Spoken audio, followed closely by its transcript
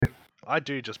I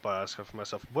do just buy ice for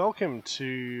myself. Welcome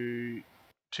to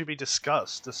be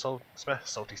discussed. The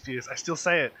salty steers. I still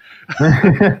say it.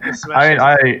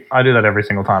 I do that every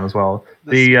single time as well.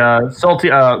 The salty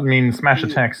smash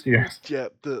attacks. Yes. Yeah.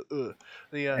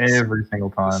 Every single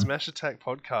time. The Smash Attack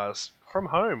podcast from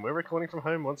home. We're recording from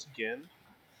home once again.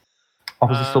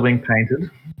 Office is still being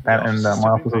painted, my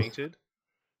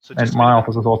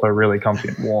office is also really comfy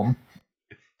and warm.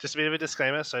 Just a bit of a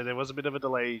disclaimer. So there was a bit of a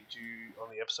delay on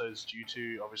the episodes due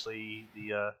to obviously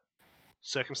the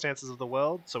circumstances of the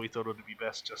world. So we thought it would be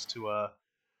best just to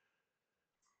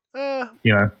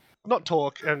not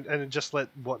talk and just let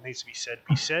what needs to be said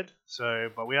be said.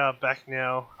 So, but we are back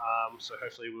now. So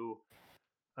hopefully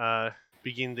we'll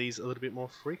begin these a little bit more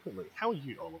frequently. How are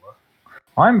you, Oliver?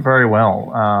 I'm very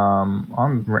well.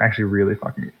 I'm actually really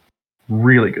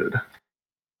good.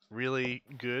 Really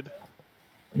good?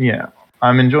 Yeah.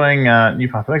 I'm enjoying New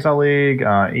Path of Exile League.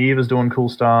 Eve is doing cool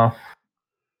stuff.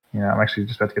 I'm actually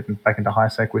just about to get back into high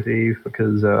sec with Eve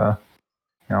because I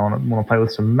want to play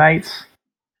with some mates.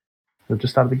 We've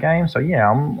just started the game, so yeah,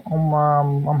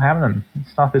 I'm having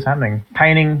stuff is happening.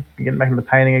 Painting, getting back into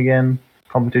painting again.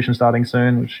 Competition starting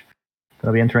soon, which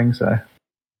I'll be entering. So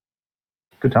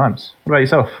good times. What about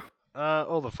yourself?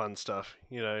 All the fun stuff,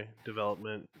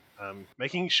 development,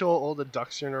 making sure all the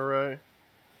ducks are in a row.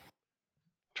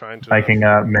 Trying to making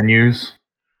menus,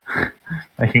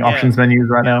 making options menus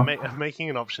right now. I'm making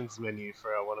an options menu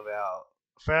for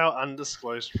our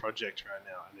undisclosed project right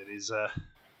now, and it is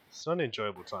it's not an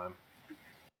enjoyable time.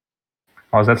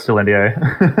 Oh, is that still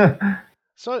NDA?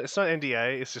 It's not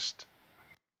NDA. It's just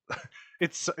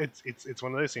it's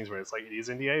one of those things where it's like it is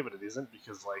NDA, but it isn't,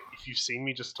 because like if you've seen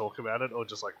me just talk about it or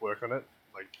just like work on it,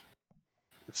 like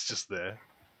it's just there.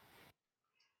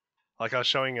 Like I was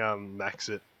showing Max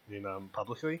it in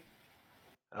publicly,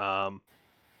 and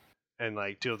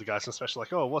like two of the guys in special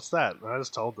like, oh, what's that? And I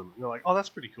just told them, and they're like, oh, that's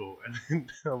pretty cool. And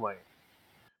then I'm like,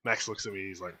 Max looks at me,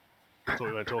 he's like, I thought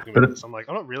we weren't talking about this. I'm like,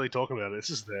 I'm not really talking about it. It's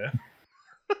just there.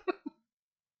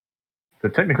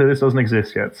 But technically, this doesn't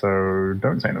exist yet, so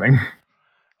don't say anything.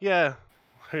 Yeah,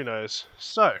 who knows?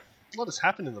 So, what has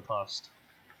happened in the past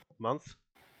month?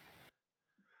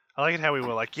 I like it how we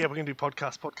were like, yeah, we're gonna do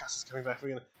podcast. Podcast is coming back. We're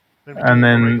gonna be doing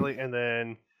it regularly, and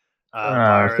then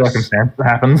virus circumstance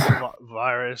happens.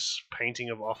 Virus, painting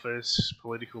of office,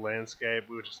 political landscape.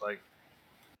 We were just like,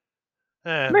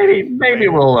 maybe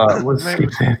we'll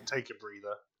take a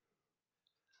breather.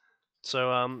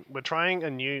 So we're trying a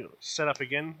new setup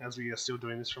again, as we are still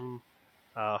doing this from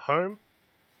home.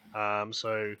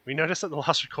 So we noticed at the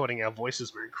last recording our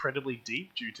voices were incredibly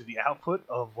deep due to the output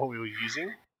of what we were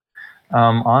using.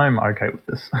 I'm okay with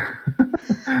this.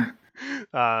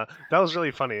 That was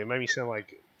really funny. It made me sound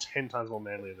like 10 times more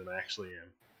manly than I actually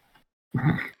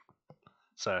am.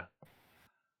 So,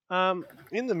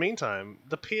 in the meantime,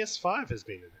 the PS5 has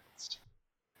been announced.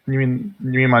 You mean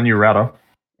my new router?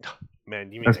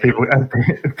 Man, you mean as people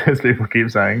keep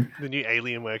saying, the new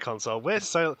Alienware console.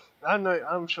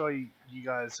 I'm sure you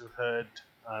guys have heard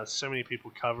so many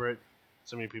people cover it,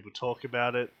 so many people talk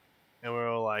about it, and we're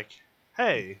all like,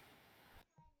 hey.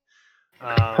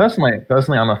 Personally,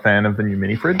 I'm a fan of the new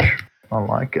mini fridge. I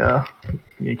like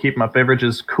you keep my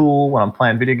beverages cool when I'm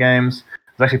playing video games.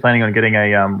 I was actually planning on getting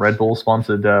a Red Bull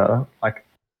sponsored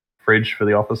fridge for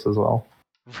the office as well.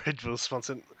 Red Bull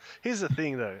sponsored. Here's the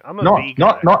thing, though. I'm a vegan.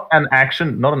 Not an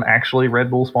actually Red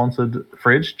Bull sponsored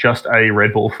fridge, just a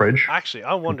Red Bull fridge. Actually,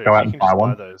 I wonder if you can just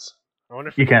buy those. I wonder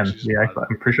if you can. Yeah,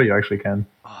 I'm pretty sure you actually can.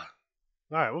 Oh.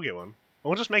 All right, we'll get one.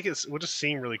 We'll just make it. We'll just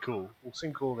seem really cool. We'll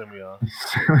seem cooler than we are.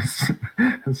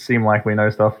 Seem like we know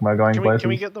stuff when we're going places. Can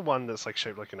we get the one that's like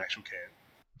shaped like an actual can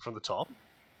from the top?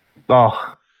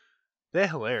 Oh, they're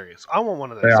hilarious. I want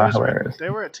one of those. They are hilarious. They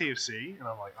were at TFC, and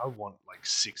I'm like, I want like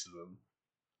 6 of them.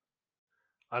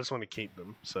 I just want to keep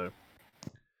them. So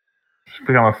just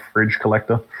become a fridge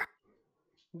collector.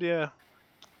 Yeah.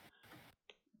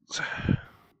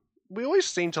 We always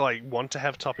seem to like want to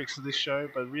have topics for this show,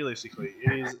 but realistically,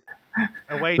 it is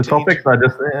a way the to topics are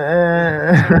just.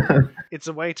 It's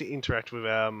a way to interact with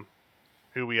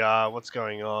who we are, what's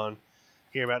going on,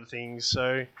 hear about things.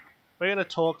 So we're going to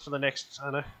talk for the next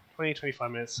 20,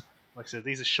 25 minutes. Like I said,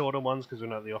 these are shorter ones because we're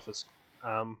not at the office,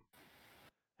 and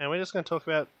we're just going to talk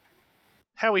about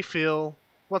how we feel,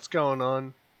 what's going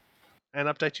on, and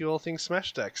update you all things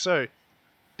Smash Attack. So,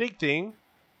 big thing,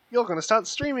 you're going to start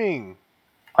streaming.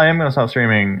 I am going to start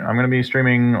streaming. I'm going to be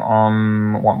streaming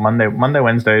on Monday,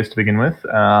 Wednesdays to begin with,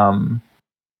 and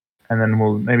and then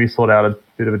we'll maybe sort out a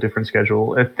bit of a different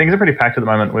schedule. Things are pretty packed at the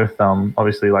moment with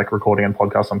obviously like recording and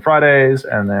podcasts on Fridays,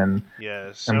 and then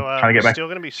Yeah, so trying to get back still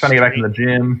going to be trying to get back in the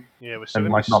gym. Yeah, we're still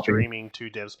And going to like be not be streaming Two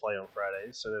Devs Play on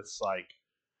Fridays, so that's like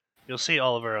you'll see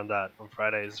Oliver on that on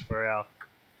Fridays for our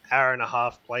hour and a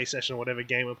half play session, whatever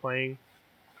game we're playing.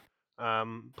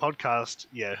 Podcast,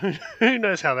 yeah, who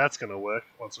knows how that's going to work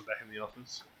once we're back in the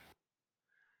office.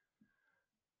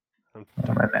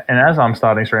 and as I'm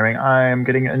starting streaming, I'm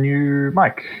getting a new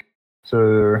mic.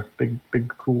 So big,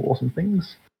 cool, awesome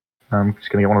things. I'm just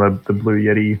gonna get one of the Blue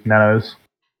Yeti Nanos.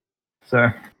 So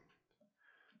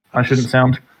I shouldn't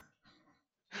sound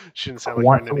like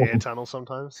you're in an air tunnel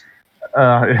sometimes.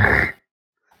 I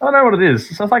don't know what it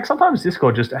is. So it's like sometimes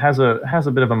Discord just has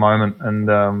a bit of a moment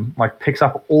and like picks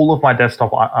up all of my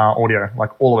desktop audio,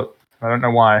 like all of it. I don't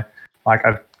know why. Like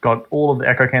I've got all of the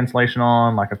echo cancellation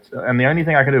on, and the only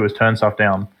thing I can do is turn stuff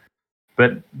down.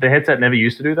 But the headset never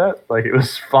used to do that. Like it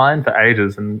was fine for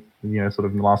ages, and sort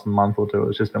of in the last month or two,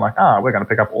 it's just been like, we're going to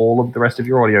pick up all of the rest of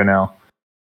your audio now.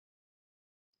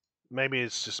 Maybe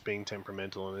it's just being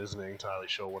temperamental and isn't entirely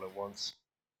sure what it wants.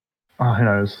 Oh, who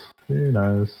knows? Who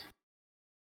knows?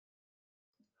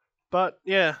 But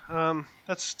yeah,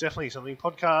 that's definitely something.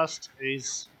 Podcast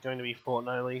is going to be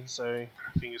fortnightly, so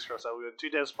fingers crossed that we've got Two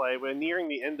Devs Play. We're nearing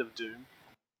the end of Doom.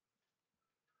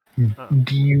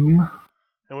 Doom.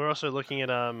 And we're also looking at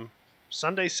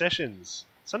Sunday sessions.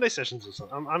 Sunday sessions or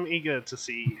something. I'm eager to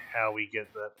see how we get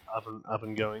that up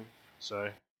and going. So,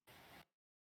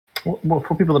 well,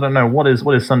 for people that don't know, what is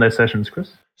Sunday sessions,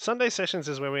 Chris? Sunday sessions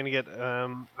is where we're going to get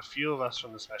a few of us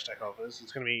from the Smash Tech office.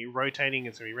 It's going to be rotating.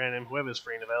 It's going to be random. Whoever's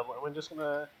free and available, and we're just going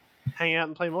to hang out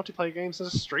and play multiplayer games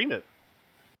and just stream it.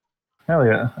 Hell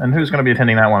yeah! And who's going to be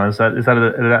attending that one? Has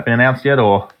that been announced yet,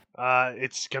 or?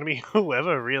 It's going to be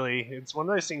whoever, really. It's one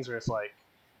of those things where it's like,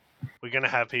 we're going to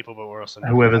have people, but we're also...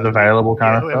 Whoever's available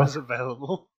kind of whoever's stuff?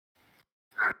 available.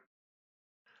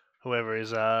 Whoever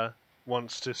is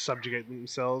wants to subjugate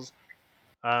themselves.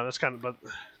 That's kind of... But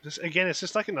this, again, it's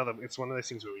just like another... It's one of those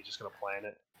things where we're just going to plan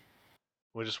it.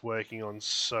 We're just working on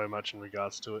so much in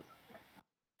regards to it.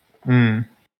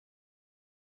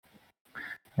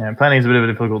 Yeah, planning is a bit of a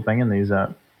difficult thing in these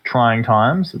trying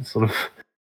times. It's sort of...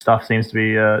 Stuff seems to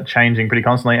be changing pretty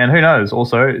constantly. And who knows,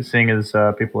 also, seeing as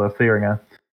people are fearing a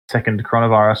second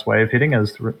coronavirus wave hitting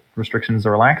as restrictions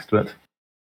are relaxed, but,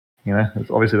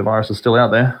 obviously the virus is still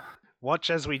out there. Watch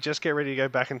as we just get ready to go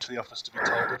back into the office to be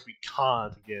told if we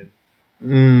can't again.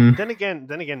 Then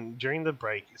again, during the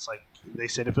break, it's like they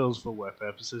said if it was for work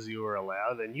purposes, you were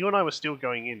allowed, and you and I were still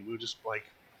going in. We were just like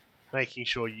making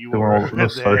sure you were all the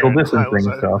social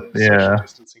distancing stuff. Yeah,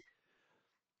 distancing,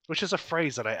 which is a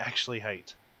phrase that I actually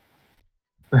hate.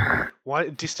 Why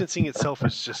distancing itself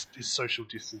is social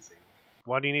distancing?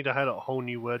 Why do you need to add a whole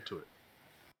new word to it?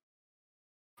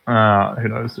 Who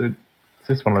knows, dude? It's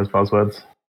just one of those buzzwords.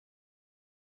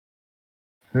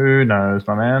 Who knows,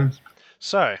 my man?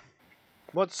 So,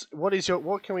 what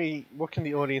can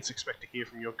the audience expect to hear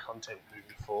from your content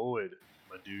moving forward,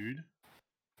 my dude?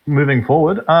 Moving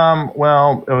forward,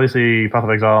 well, obviously Path of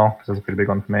Exile, because that's a pretty big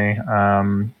one for me.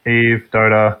 Eve,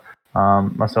 Dota,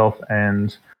 myself,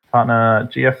 and partner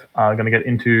GF are going to get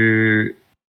into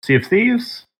Sea of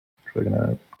Thieves. I don't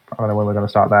know when we're going to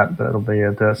start that, but it'll be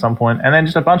at some point. And then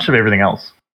just a bunch of everything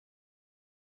else.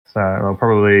 So it'll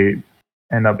probably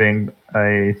end up being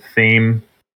a theme,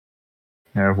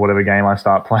 of whatever game I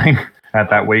start playing at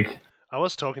that week. I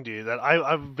was talking to you that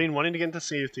I've been wanting to get into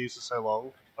Sea of Thieves for so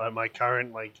long, but my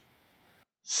current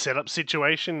setup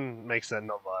situation makes that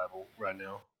not viable right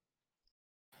now.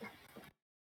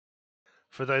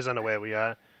 For those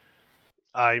unaware,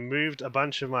 I moved a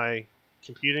bunch of my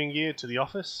computing gear to the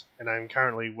office, and I'm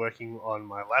currently working on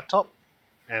my laptop,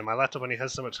 and my laptop only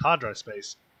has so much hard drive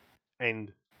space,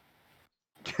 and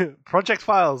project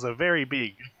files are very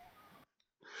big.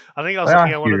 I think I was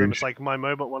looking at one of them. It's like one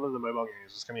of the mobile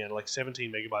games was coming out at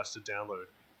 17 megabytes to download,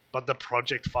 but the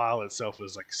project file itself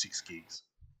was 6 gigs.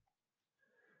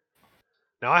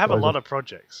 Now I have a lot of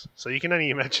projects, so you can only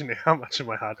imagine how much of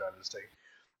my hard drive is taking.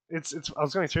 I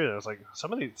was going through that. I was like,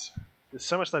 some of these, there's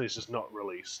so much that is just not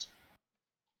released,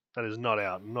 that is not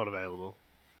out, not available.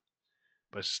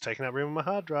 But it's just taking up room on my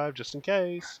hard drive just in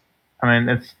case. I mean,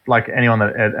 it's like anyone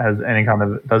that has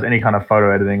does any kind of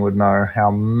photo editing would know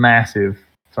how massive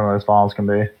some of those files can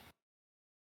be.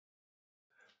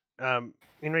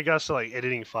 In regards to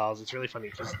editing files, it's really funny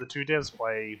because the Two Devs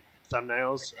Play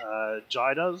thumbnails.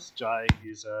 Jai does. Jai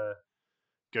is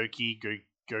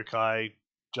Gokai,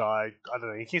 Jai. I don't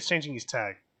know. He keeps changing his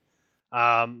tag.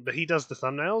 But he does the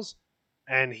thumbnails,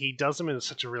 and he does them in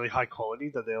such a really high quality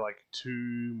that they're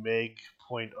 2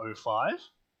 meg.05.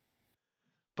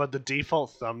 but the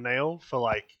default thumbnail for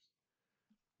like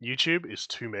YouTube is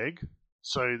 2 meg.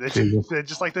 So Jesus. they're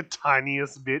just like the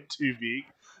tiniest bit too big.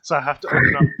 So I have to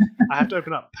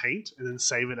open up Paint and then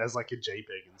save it as like a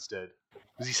JPEG instead.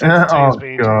 Because he sends it to me as Oh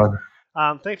PNGs.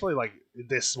 god. Thankfully, like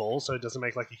they're small, so it doesn't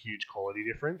make like a huge quality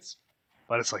difference.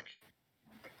 But it's like,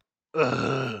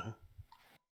 ugh.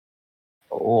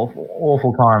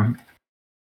 Awful time.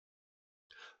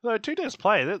 No, 2 days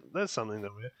play. That's something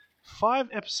that we're 5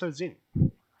 episodes in.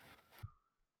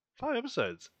 5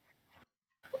 episodes.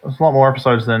 There's a lot more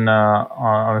episodes than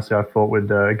honestly I thought we'd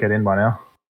get in by now.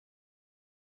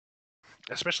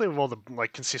 Especially with all the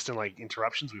like consistent like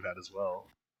interruptions we've had as well.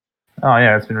 Oh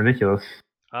yeah, it's been ridiculous.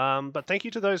 But thank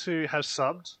you to those who have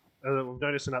subbed. We've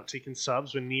noticed an uptick in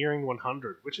subs. We're nearing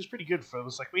 100, which is pretty good for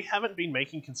us. Like we haven't been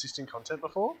making consistent content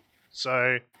before,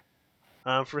 so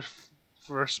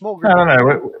for a small group.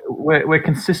 No, we're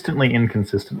consistently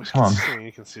inconsistent. Come on. Consistently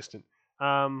inconsistent.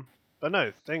 But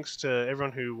no, thanks to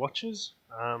everyone who watches.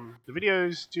 The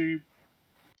videos do.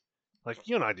 Like,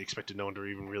 you and I expected no one to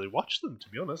even really watch them, to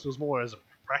be honest. It was more as a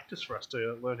practice for us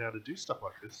to learn how to do stuff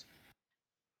like this.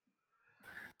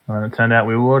 And it turned out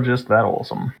we were just that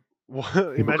awesome.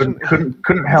 Imagine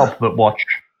couldn't help but watch.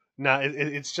 No,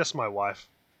 it's just my wife.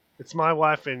 It's my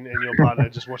wife and your partner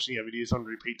just watching our videos on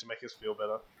repeat to make us feel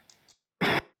better.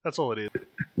 That's all it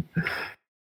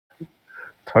is.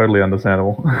 Totally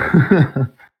understandable.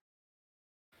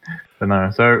 But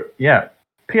no, so yeah,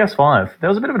 PS5. There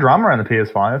was a bit of a drama around the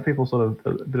PS5. People sort of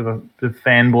a bit of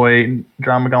fanboy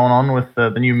drama going on with the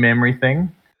new memory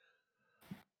thing.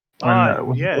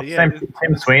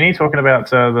 Tim Sweeney talking about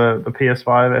the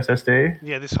PS5 SSD.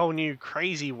 Yeah, this whole new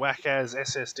crazy whack ass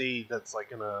SSD that's like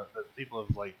that people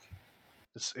have like,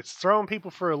 it's throwing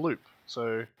people for a loop.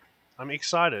 So I'm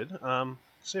excited.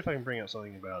 See if I can bring up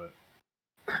something about it.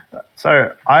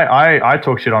 So I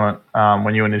talked shit on it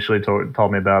when you initially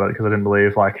told me about it because I didn't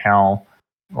believe like how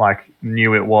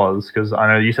new it was, because I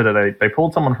know you said that they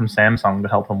pulled someone from Samsung to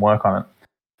help them work on it,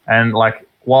 and like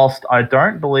whilst I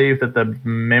don't believe that the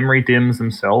memory DIMMs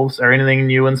themselves are anything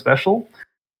new and special,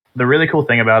 the really cool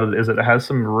thing about it is that it has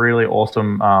some really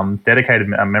awesome dedicated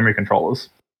memory controllers,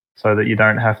 so that you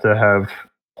don't have to have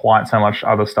quite so much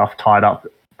other stuff tied up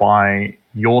by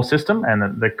your system,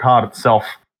 and the card itself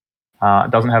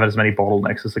doesn't have as many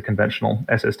bottlenecks as a conventional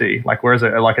SSD. Like whereas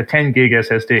a 10 gig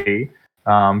SSD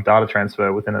data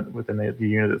transfer within the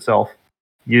unit itself,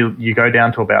 you go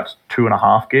down to about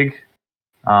 2.5 gig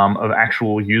of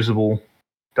actual usable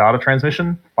data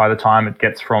transmission by the time it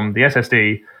gets from the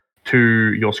SSD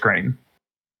to your screen,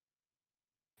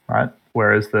 right?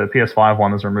 Whereas the PS5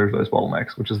 one has removed those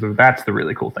bottlenecks, which is that's the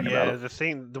really cool thing about it.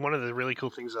 Yeah, one of the really cool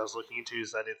things I was looking into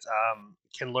is that it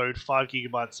can load 5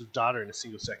 gigabytes of data in a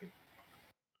single second.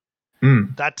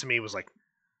 That to me was like,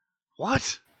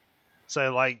 what?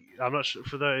 So like, I'm not sure,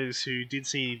 for those who did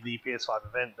see the PS5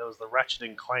 event, there was the Ratchet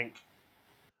and Clank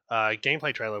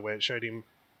gameplay trailer where it showed him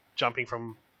jumping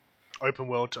from open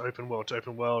world to open world to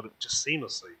open world just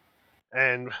seamlessly,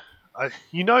 and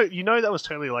you know that was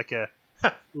totally like a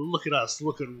look at us,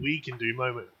 look what we can do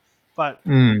moment. But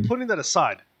putting that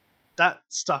aside, that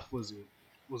stuff was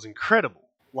incredible.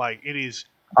 Like it is.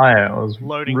 Oh yeah, it was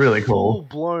loading really cool.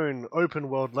 Full-blown open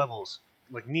world levels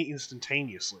like near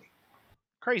instantaneously.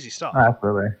 Crazy stuff.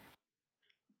 Absolutely.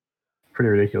 Pretty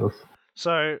ridiculous.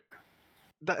 So,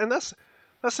 that's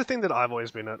the thing that I've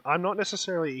always been at. I'm not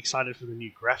necessarily excited for the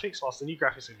new graphics. Whilst the new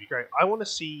graphics would be great, I want to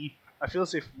see. I feel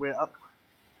as if we're up.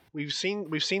 We've seen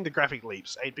the graphic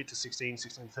leaps: 8-bit to 16,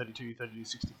 16 to 32, 32 to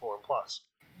 64, and plus.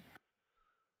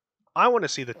 I want to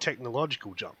see the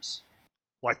technological jumps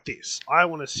like this. I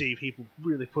want to see people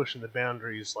really pushing the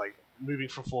boundaries, like moving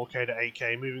from 4K to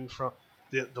 8K, moving from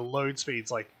the load speeds,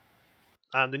 like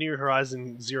the new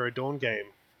Horizon Zero Dawn game,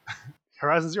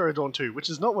 Horizon Zero Dawn 2, which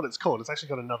is not what it's called. It's actually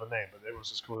got another name, but everyone's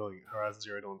just calling it Horizon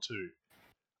Zero Dawn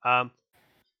 2.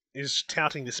 Is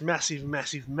touting this massive,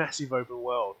 massive, massive open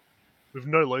world with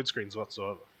no load screens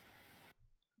whatsoever.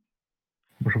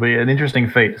 Which will be an interesting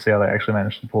feat to see how they actually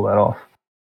managed to pull that off.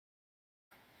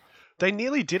 They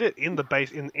nearly did it in the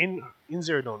base in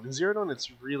Zero Dawn. In Zero Dawn, it's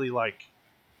really like,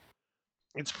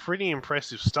 it's pretty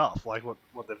impressive stuff, like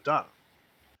what they've done.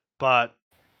 But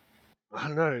I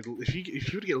don't know, if you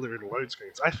were to get rid of load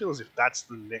screens, I feel as if that's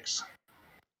the next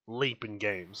leap in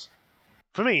games.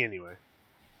 For me, anyway.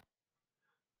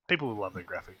 People will love their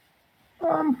graphic.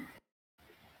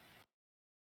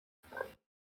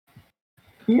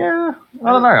 Yeah,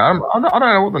 I don't know. I don't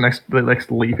know what the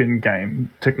next leap in game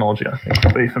technology I think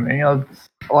will be for me.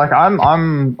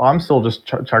 I'm still just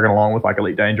chugging along with like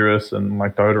Elite Dangerous and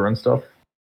like Dota and stuff.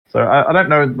 So I don't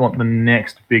know what the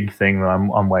next big thing that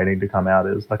I'm waiting to come out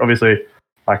is. Like obviously,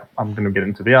 like I'm going to get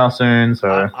into VR soon,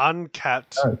 so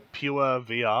Uncapped Oh. pure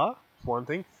VR for one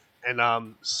thing,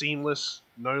 and seamless,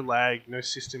 no lag, no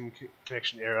system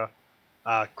connection error,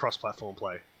 cross-platform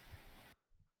play.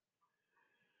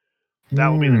 That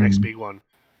will be the next big one.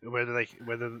 Whether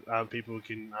people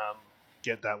can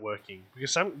get that working,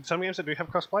 because some games that do have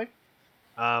crossplay,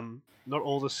 not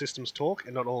all the systems talk,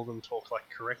 and not all of them talk like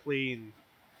correctly, and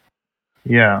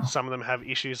yeah, some of them have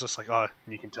issues. Just like, oh,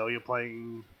 you can tell you're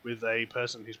playing with a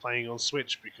person who's playing on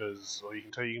Switch because, or you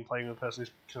can tell you're playing with a person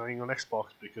who's playing on Xbox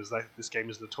because this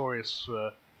game is notorious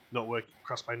for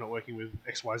crossplay not working with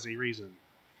XYZ reason.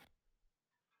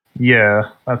 yeah,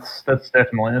 that's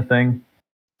definitely a thing.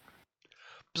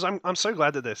 Because I'm so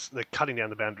glad that they're cutting down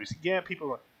the boundaries. Yeah,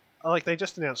 people are like, they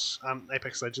just announced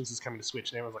Apex Legends is coming to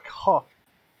Switch, and everyone's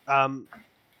like,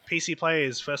 PC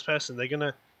players, first person, they're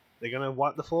gonna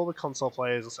wipe the floor with console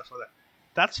players and stuff like that.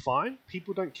 That's fine.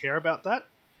 People don't care about that.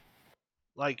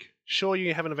 Like, sure,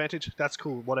 you have an advantage. That's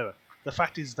cool. Whatever. The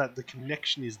fact is that the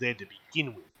connection is there to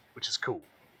begin with, which is cool.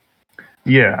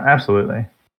 Yeah, absolutely.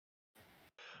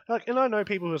 Like, and I know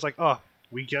people who's like, oh,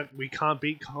 we can't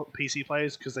beat PC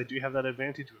players because they do have that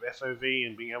advantage with FOV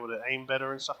and being able to aim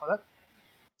better and stuff like that.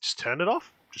 Just turn it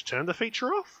off. Just turn the feature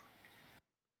off.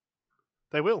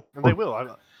 They will, and they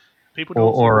will. People do it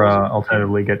Or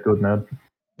alternatively, get good nerd.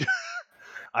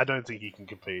 I don't think you can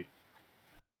compete.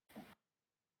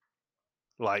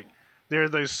 Like, there are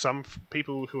those some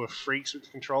people who are freaks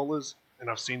with controllers, and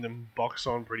I've seen them box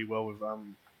on pretty well with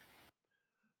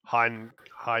high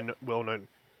well known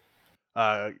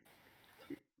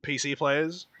PC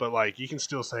players. But like, you can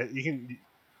still say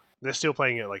they're still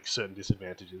playing at like certain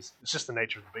disadvantages. It's just the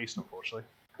nature of the beast, unfortunately.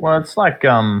 Well, it's like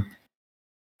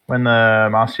when the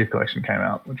Master Chief Collection came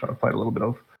out, which I've played a little bit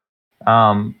of.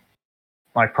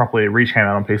 Like properly Reach came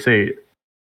out on PC.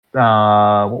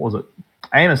 What was it?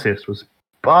 Aim assist was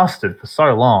busted for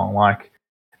so long. Like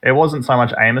it wasn't so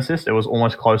much aim assist; it was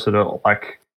almost closer to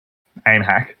like aim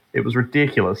hack. It was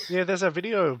ridiculous. Yeah, there's a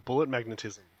video of bullet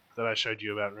magnetism that I showed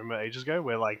you about, remember, ages ago,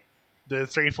 where like the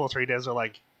 343 devs are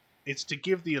like, it's to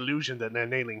give the illusion that they're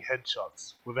nailing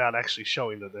headshots without actually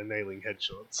showing that they're nailing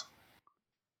headshots.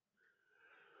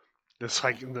 It's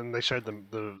like, and then they showed them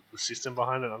the system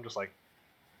behind it. I'm just like,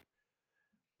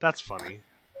 that's funny.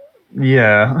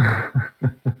 Yeah.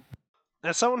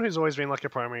 As someone who's always been like a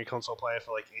primary console player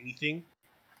for like anything,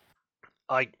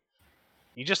 like,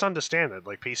 you just understand that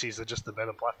like PCs are just the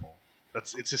better platform.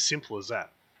 It's as simple as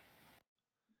that.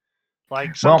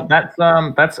 Like, well,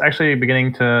 that's actually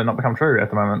beginning to not become true at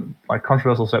the moment. Like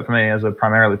controversial step for me as a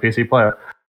primarily PC player,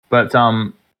 but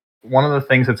one of the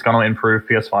things that's going to improve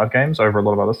PS5 games over a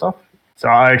lot of other stuff. So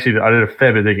I did a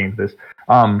fair bit of digging into this.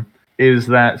 Is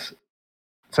that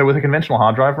so with a conventional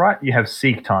hard drive, right? You have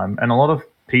seek time, and a lot of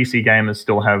PC gamers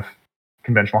still have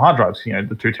conventional hard drives. You know,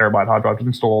 the 2 terabyte hard drive to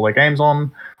install all their games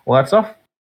on, all that stuff.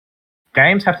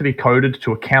 Games have to be coded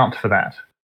to account for that.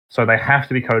 So they have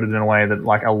to be coded in a way that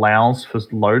like allows for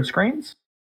load screens.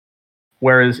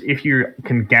 Whereas if you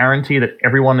can guarantee that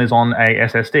everyone is on a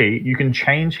SSD, you can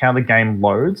change how the game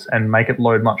loads and make it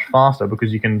load much faster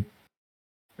because you can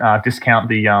discount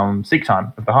the seek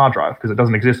time of the hard drive because it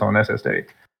doesn't exist on an SSD,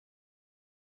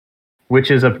 which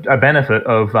is a benefit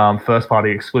of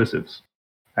first-party exclusives.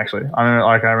 Actually, I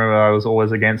remember I was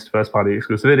always against first-party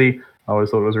exclusivity. I always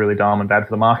thought it was really dumb and bad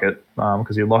for the market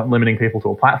because you're limiting people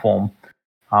to a platform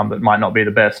that might not be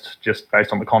the best just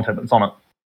based on the content that's on it.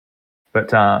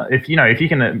 But if you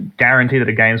can guarantee that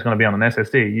a game's going to be on an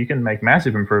SSD, you can make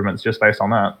massive improvements just based on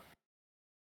that.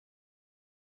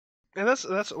 And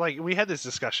that's like, we had this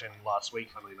discussion last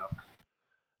week, funnily enough.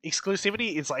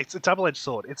 Exclusivity is like, it's a double-edged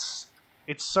sword. It's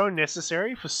so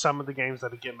necessary for some of the games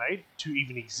that get made to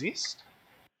even exist.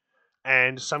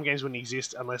 And some games wouldn't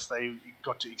exist unless they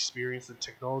got to experience the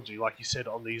technology, like you said,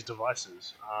 on these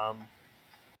devices.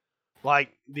 Like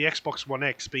the Xbox One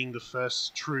X being the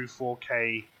first true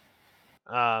 4K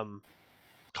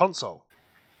console.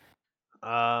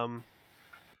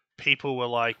 People were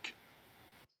like,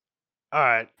 "All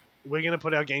right, we're going to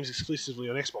put our games exclusively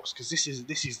on Xbox because this is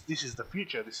the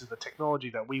future. This is the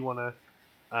technology that we want to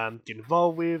get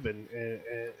involved with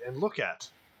and look at."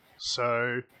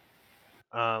 So,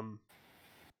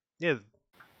 yeah,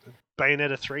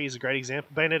 Bayonetta 3 is a great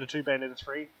example. Bayonetta 2, Bayonetta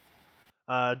 3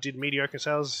 did mediocre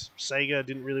sales. Sega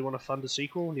didn't really want to fund a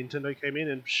sequel. Nintendo came in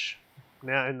and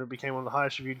it became one of the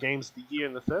highest reviewed games of the year,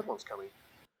 and the third one's coming.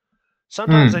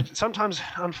 Sometimes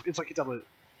it's like a double.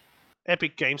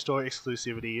 Epic Game Store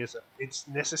exclusivity it's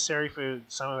necessary for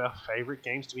some of our favorite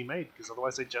games to be made because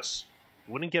otherwise they just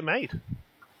wouldn't get made.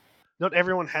 not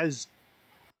everyone has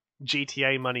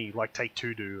GTA money like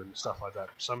Take-Two do and stuff like that.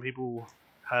 Some people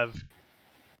have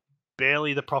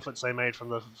barely the profits they made from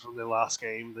their last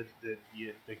game. They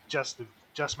just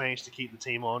managed to keep the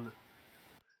team on,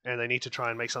 and they need to try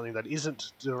and make something that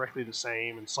isn't directly the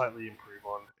same and slightly improve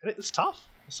on. And it's tough.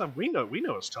 We know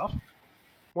it's tough.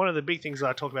 One of the big things that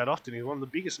I talk about often is one of the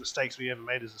biggest mistakes we ever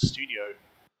made as a studio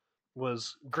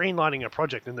was greenlighting a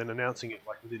project and then announcing it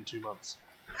like within 2 months.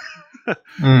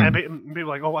 And people are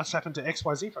like, oh, what's happened to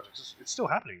XYZ projects? It's still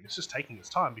happening. It's just taking its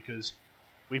time because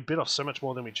we bit off so much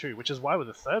more than we chew, which is why with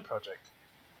the third project,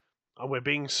 we're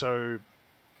being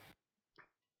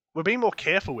more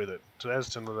careful with it as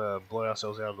to blow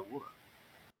ourselves out of the water.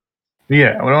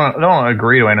 Yeah, we don't want to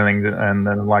agree to anything and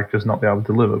then like just not be able to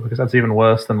deliver, because that's even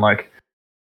worse than like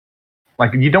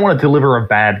you don't want to deliver a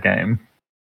bad game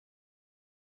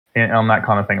on that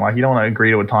kind of thing. Like you don't want to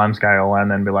agree to a timescale and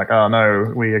then be like, oh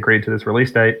no, we agreed to this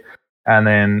release date, and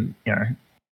then you're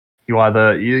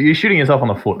shooting yourself on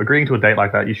the foot. Agreeing to a date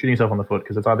like that, you're shooting yourself on the foot,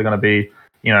 because it's either going to be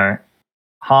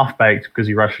half baked because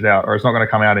you rushed it out, or it's not going to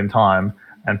come out in time,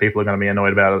 and people are going to be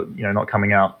annoyed about it, not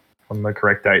coming out on the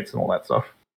correct dates and all that stuff.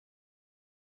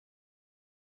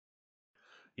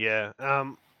 Yeah,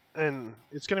 and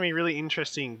it's going to be really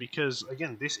interesting because,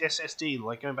 again, this SSD,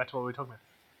 like going back to what we were talking about,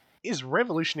 is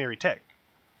revolutionary tech.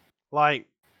 Like,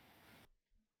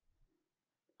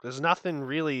 there's nothing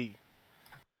really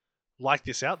like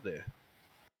this out there.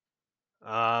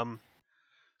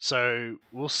 So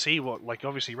we'll see what, like,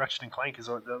 obviously Ratchet and Clank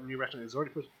the new Ratchet is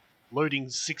already loading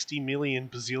 60 million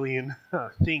bazillion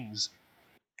things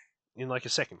in like a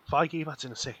second. 5 gigabytes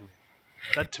in a second.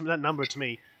 That number to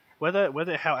me,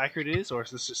 whether how accurate it is or if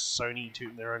this is just Sony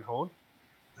tooting their own horn,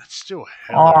 that's still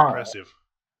hella impressive.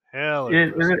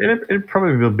 It'd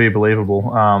probably be believable.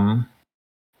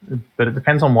 But it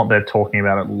depends on what they're talking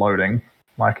about at loading.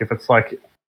 Like if it's like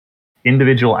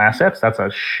individual assets, that's a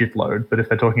shitload. But if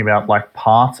they're talking about like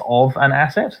parts of an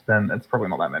asset, then it's probably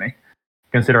not that many,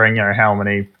 considering how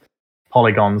many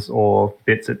polygons or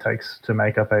bits it takes to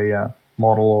make up a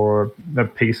model or a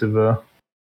piece of a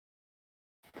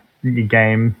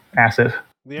game asset.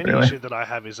 The only issue that I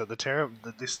have is that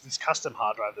this custom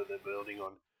hard drive that they're building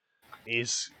on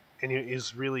is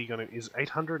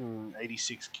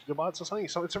 886 gigabytes or something.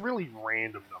 So it's a really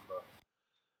random number.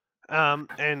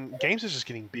 And games are just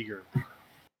getting bigger.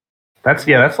 That's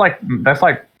like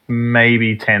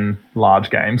maybe 10 large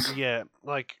games. Yeah,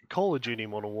 like Call of Duty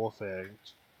Modern Warfare,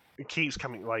 it keeps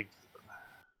coming. Like,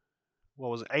 what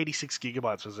was it? 86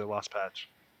 gigabytes was their last patch.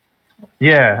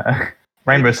 Yeah.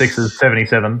 Rainbow Six is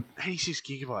 77. 86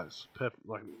 gigabytes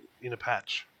in a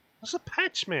patch. That's a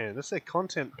patch, man. That's their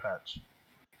content patch.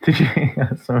 Did you?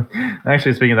 So,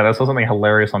 actually, speaking of that, I saw something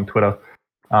hilarious on Twitter.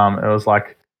 It was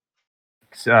like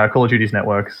Call of Duty's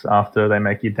networks after they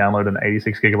make you download an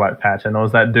 86 gigabyte patch, and there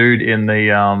was that dude in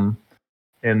the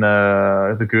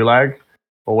Gulag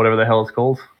or whatever the hell it's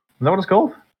called. Is that what it's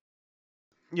called?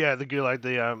 Yeah, the Gulag.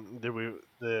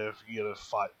 You gotta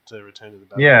fight to return to the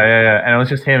battle. Yeah. And it was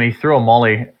just him. He threw a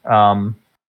molly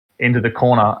into the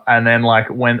corner and then like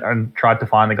went and tried to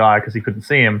find the guy because he couldn't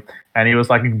see him. And he was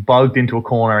like bugged into a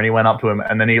corner and he went up to him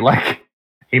and then he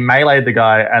meleeed the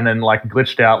guy and then like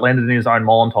glitched out, landed in his own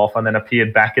Molotov and then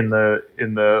appeared back in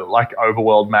the like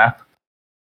overworld map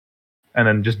and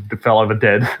then just fell over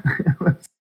dead.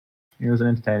 It was an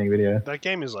entertaining video. That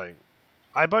game is like,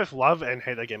 I both love and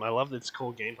hate that game. I love its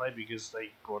core gameplay because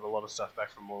they brought a lot of stuff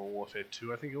back from Modern Warfare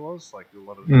 2, I think it was. Like, a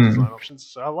lot of design options.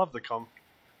 So I love the comp.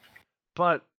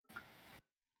 But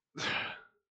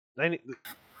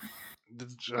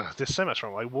there's so much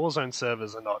wrong. Like, Warzone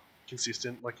servers are not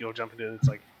consistent. Like, you're jumping in, it's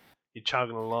like, you're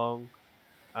chugging along.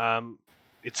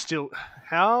 It's still...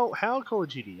 How Call of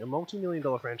Duty, a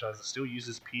multi-million-dollar franchise that still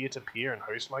uses peer-to-peer and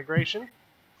host migration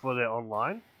for their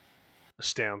online,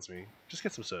 astounds me. Just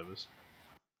get some servers.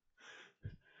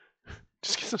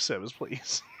 Just get some servers,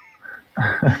 please.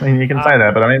 I mean, you can say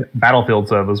that, but I mean, Battlefield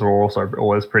servers are also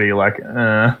always pretty like.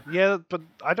 Yeah, but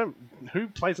I don't. Who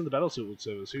plays on the Battlefield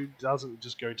servers? Who doesn't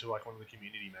just go to like one of the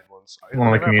community-made ones?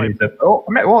 One of the community servers. Oh,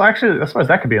 I mean, well, actually, I suppose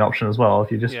that could be an option as well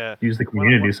if you just use the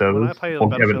community servers. When I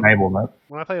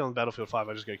play on Battlefield 5,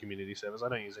 I just go community servers. I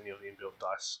don't use any of the inbuilt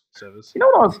DICE servers. You know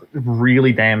what I was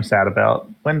really damn sad about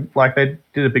when like they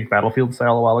did a big Battlefield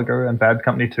sale a while ago and Bad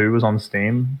Company 2 was on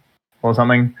Steam or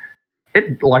something.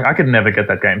 It like I could never get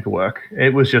that game to work.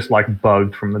 It was just like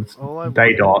bugged from the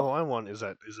day dot. All I want is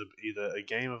either a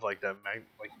game of like that,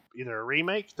 like either a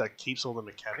remake that keeps all the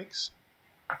mechanics.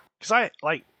 Because I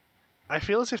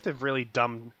feel as if they've really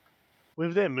done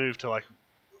with their move to like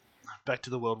back to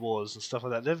the World Wars and stuff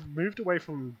like that. They've moved away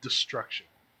from destruction.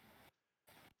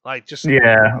 Like just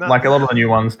Yeah, no, like a lot of the new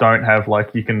ones don't have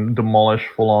like you can demolish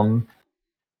full on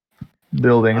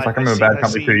buildings. Like I remember Bad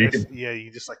Company 2, you could. yeah, you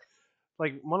just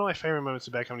like one of my favorite moments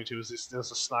of Bad Company 2 was this. There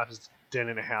was a sniper's den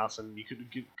in a house, and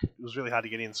it was really hard to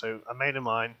get in. So a mate of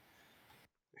mine,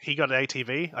 he got an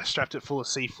ATV. I strapped it full of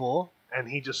C4, and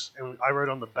I rode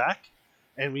on the back,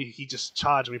 and he just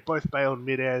charged. We both bailed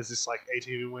midair as this like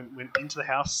ATV went into the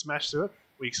house, smashed through it.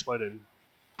 We exploded,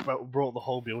 and brought the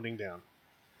whole building down.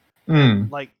 And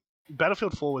Mm. like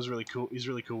Battlefield 4 was really cool. Is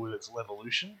really cool with its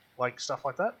evolution, like stuff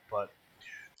like that. But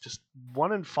just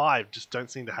 1 and 5 just don't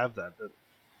seem to have that. But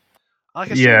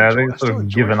like Yeah, they've I sort still of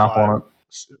enjoy given up 5. on it.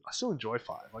 I still enjoy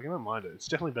 5. Like I don't mind it. It's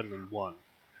definitely better than 1.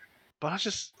 But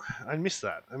I miss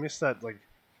that. I miss that like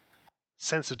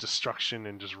sense of destruction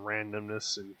and just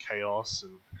randomness and chaos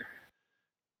and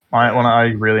I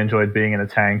really enjoyed being in a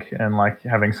tank and like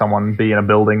having someone be in a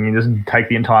building. You just take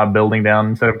the entire building down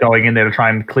instead of going in there to try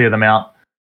and clear them out.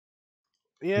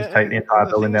 yeah. Just take the entire And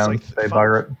the building thing is, down. like They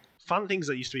bugger it. fun things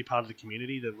that used to be part of the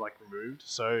community they've like removed.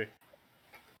 So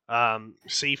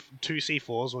two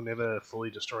C4s will never fully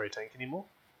destroy a tank anymore.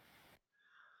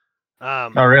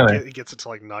 Oh really? It gets it to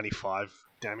like 95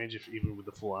 damage if even with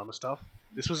the full armor stuff.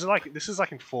 This is like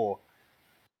in 4.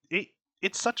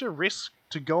 It's such a risk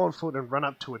to go on foot and run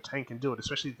up to a tank and do it,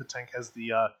 especially if the tank has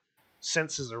the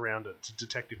sensors around it to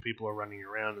detect if people are running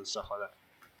around and stuff like that.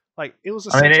 Like it was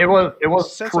a I mean, sense it of,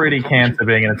 was sense of pretty accomplishment. cancer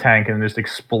being in a tank and just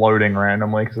exploding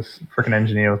randomly because this freaking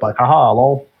engineer was like, "Haha,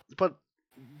 lol." But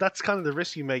that's kind of the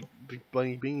risk you make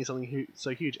by being something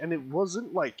so huge, and it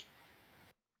wasn't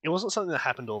something that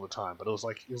happened all the time, but it was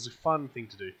a fun thing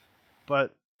to do.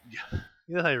 But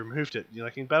they removed it.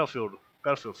 Like in Battlefield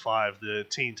 5, the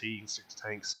TNT you can stick to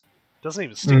tanks doesn't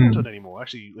even stick onto it anymore.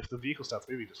 Actually, if the vehicle starts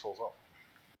moving, it just falls off.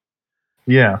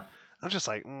 Yeah. I'm just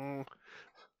like,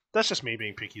 that's just me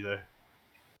being picky though.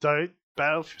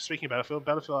 Speaking of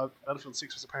Battlefield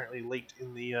 6 was apparently leaked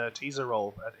in the teaser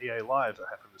roll at EA Live that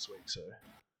happened this week. So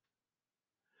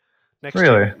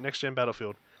next gen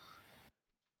Battlefield.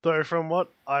 Though from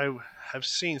what I have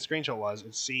seen screenshot wise,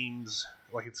 it seems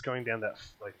like it's going down that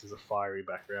like there's a fiery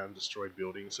background, destroyed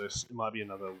building, so it might be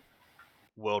another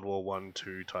World War 1,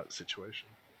 2 type situation.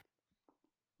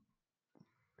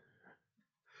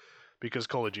 Because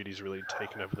Call of Duty's really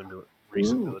taken over the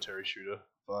recent military shooter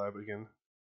vibe again.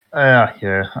 Yeah.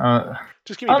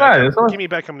 Just give me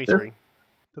Bad Company 3.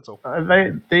 That's all.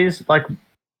 These like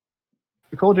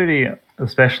Call of Duty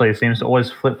especially seems to always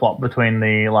flip flop between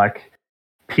the like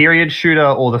period shooter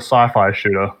or the sci-fi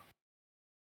shooter.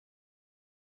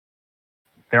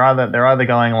 They're either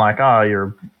going like,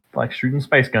 you're like shooting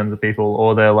space guns at people,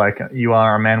 or they're like, you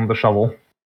are a man with a shovel.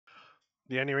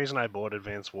 The only reason I bought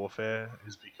Advanced Warfare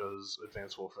is because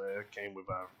Advanced Warfare came with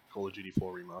Call of Duty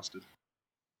 4 Remastered.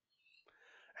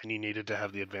 And you needed to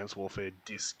have the Advanced Warfare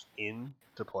disc in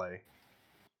to play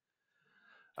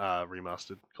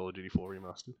Remastered, Call of Duty 4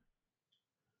 Remastered.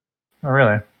 Oh,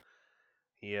 really?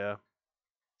 Yeah.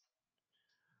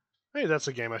 Maybe that's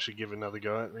a game I should give another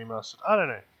go at, Remastered. I don't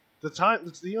know.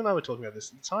 You and I were talking about this.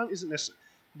 The time isn't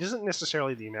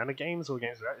necessarily the amount of games or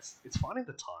games there are. It's finding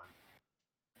the time.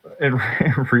 It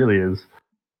really is.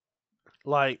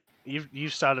 Like,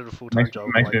 you've started a full-time job.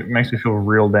 Makes me feel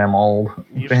real damn old.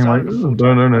 You've started a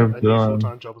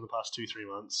full-time job in the past 2-3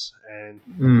 months, and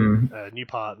a new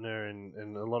partner,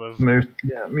 and a lot of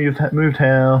moved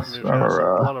house. A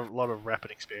lot of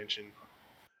rapid expansion.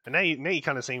 And now you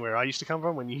kind of seeing where I used to come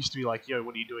from when you used to be like, "Yo,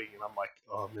 what are you doing?" And I'm like,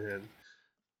 "Oh man,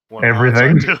 what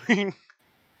everything am I doing?"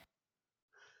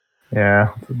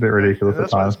 Yeah, it's a bit ridiculous at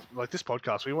times. Like this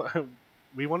podcast,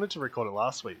 we wanted to record it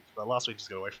last week, but last week just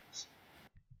got away from us.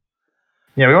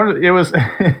 Yeah, we wanted. It was,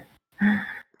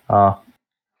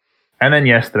 and then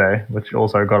yesterday, which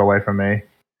also got away from me.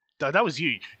 That was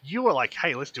you. You were like,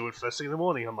 "Hey, let's do it first thing in the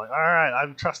morning." I'm like, "All right,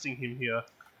 I'm trusting him here,"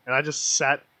 and I just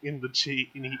sat in the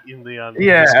and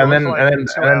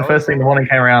then first thing in the morning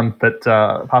came around that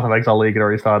Path of Exile League had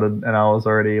already started, and I was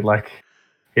already like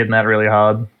hitting that really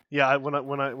hard. Yeah, when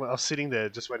I was sitting there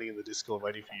just waiting in the Discord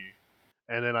waiting for you,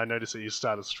 and then I noticed that you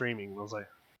started streaming, and I was like,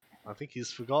 I think he's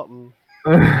forgotten.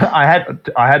 I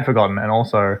had forgotten, and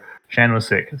also Shan was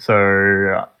sick,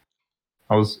 so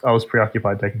I was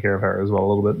preoccupied taking care of her as well a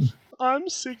little bit. I'm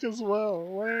sick as well.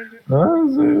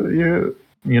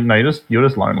 You're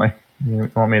just lonely.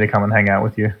 You want me to come and hang out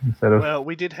with you instead of? Well,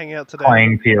 we did hang out today.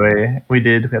 Playing PoE. We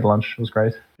did. We had lunch. It was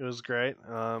great. It was great.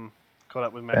 Caught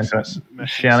up with Max.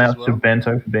 Shout out to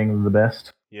Bento for being the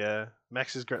best. Yeah,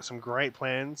 Max has got some great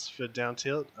plans for Down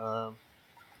Tilt.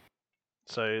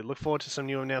 So look forward to some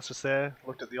new announcements there.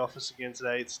 Looked at the office again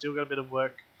today. It's still got a bit of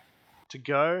work to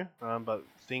go, but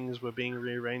things were being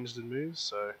rearranged and moved,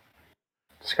 so...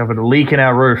 Discovered a leak in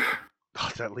our roof.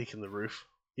 Oh, that leak in the roof.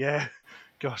 Yeah.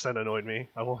 Gosh, that annoyed me.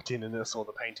 I walked in and I saw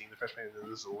the painting, the fresh painting, and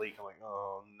there's a leak. I'm like,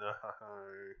 oh no.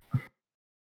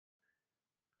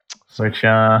 Which,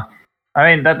 I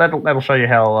mean, that'll show you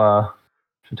how,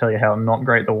 should tell you how not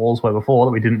great the walls were before,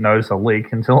 that we didn't notice a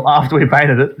leak until after we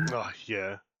painted it. Oh,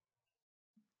 yeah.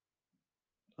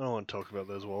 I don't want to talk about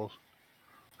those walls.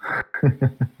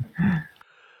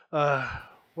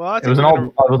 Well, I think It was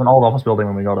an old office building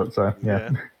when we got it, so yeah.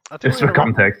 I think Just for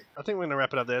context. I think we're gonna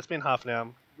wrap it up there. It's been half an hour.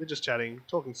 We're just chatting,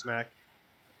 talking smack.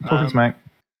 Talking smack.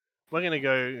 I'm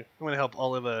gonna help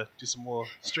Oliver do some more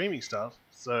streaming stuff.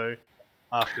 So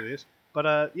after this,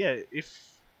 but yeah,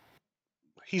 if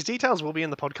his details will be in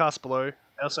the podcast below.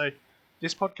 Also,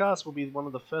 this podcast will be one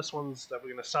of the first ones that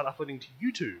we're gonna start uploading to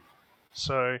YouTube.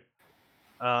 So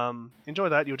enjoy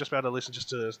that. You'll just be able to listen just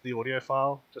to the audio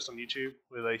file just on YouTube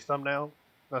with a thumbnail.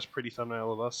 Nice, pretty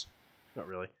thumbnail of us. Not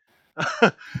really.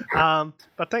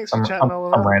 But thanks for chatting,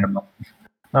 Oliver. Some random.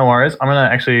 No worries. I'm gonna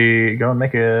actually go and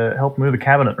help move a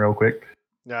cabinet real quick.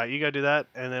 Yeah, you go do that,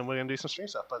 and then we're gonna do some stream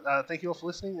stuff. But thank you all for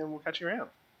listening, and we'll catch you around.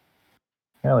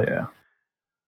 Hell yeah.